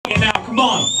Come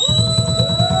on.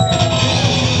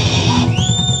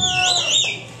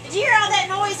 Did you hear all that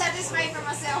noise I just made for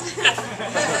myself?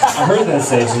 I heard that,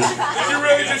 Stacey. Did you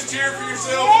really just cheer for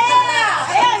yourself?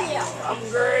 Yeah, hell yeah. I'm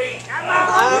great.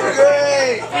 I'm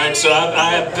great. All right, so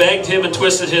I begged him and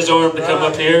twisted his arm to come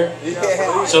up here.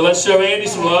 So let's show Andy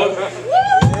some love.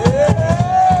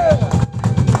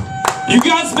 You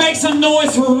guys make some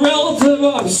noise for Relative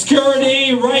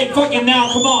Obscurity right fucking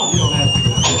now. Come on.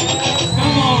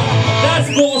 Come on.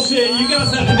 That's bullshit. You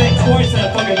guys have to make twice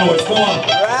that fucking noise. Come on.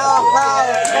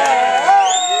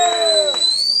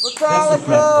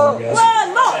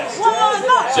 One more.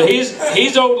 So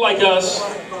he's old like us.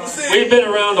 We've been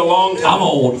around a long time. I'm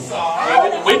old.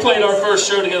 We played our first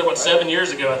show together, what, 7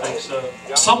 years ago, I think. So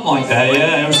Something like that,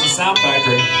 yeah. It was the Sound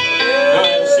Factory. no,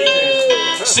 it was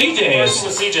CJ's. CJ's.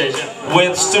 With CJ's, yeah.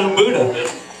 With Stone Buddha.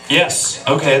 Yes.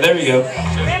 Okay, there you go.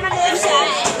 Reminiscence.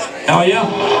 Oh, yeah.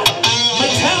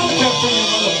 Metallica for you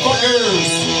motherfuckers.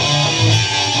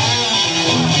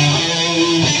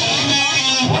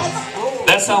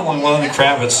 That sounds like Lenny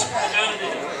Kravitz.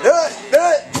 Do it, do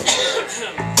it.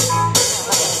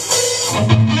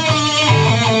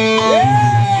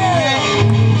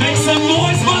 Make some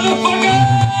noise, motherfuckers!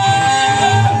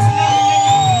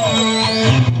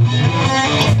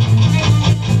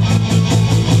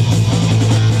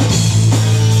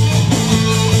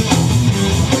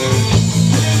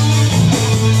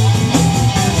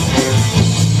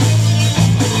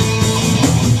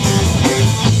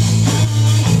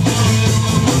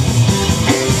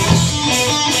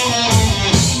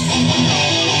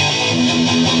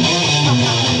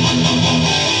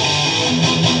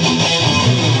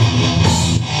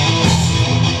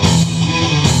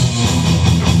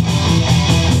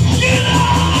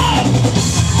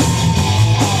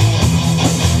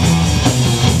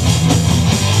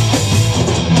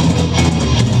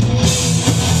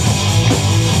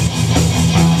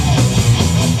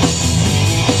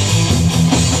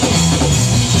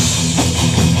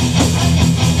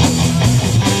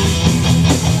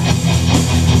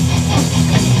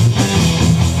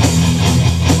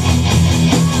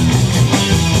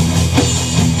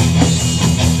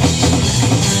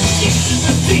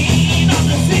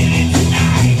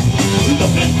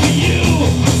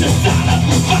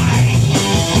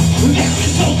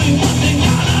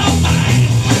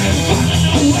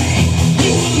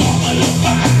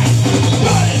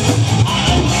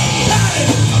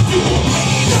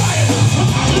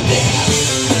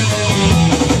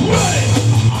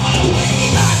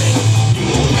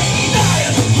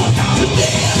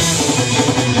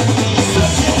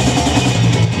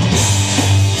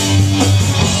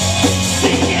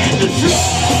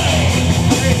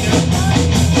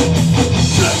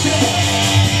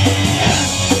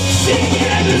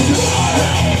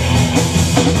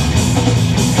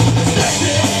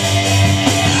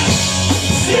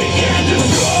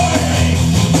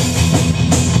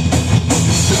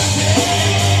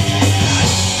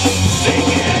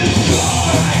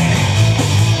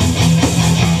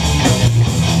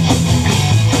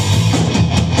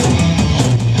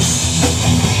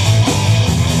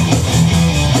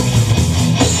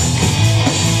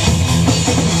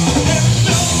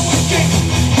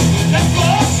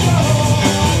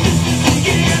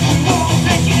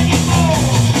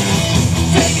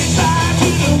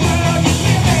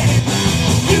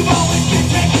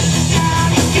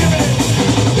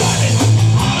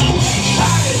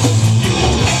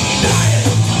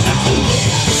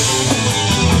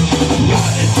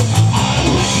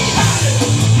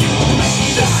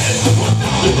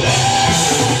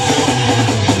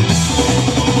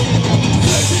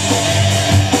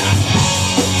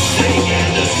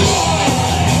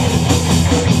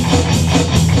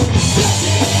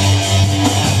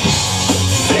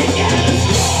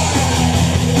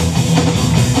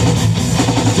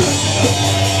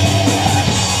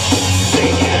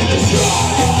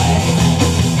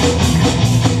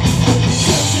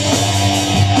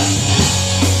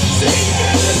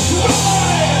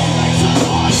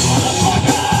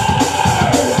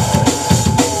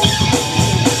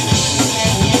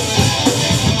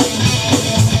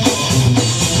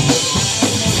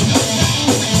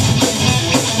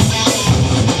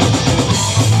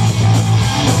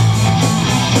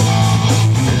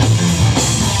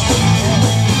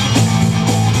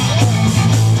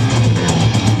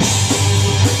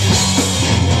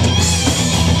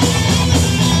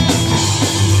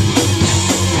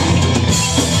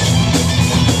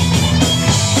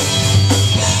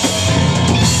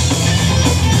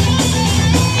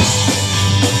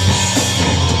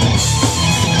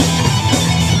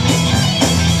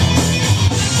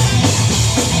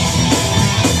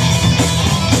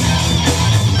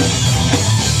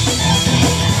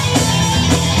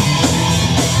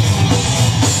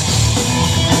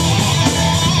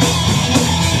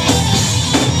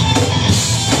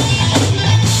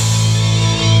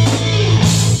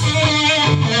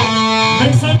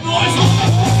 Make some noise.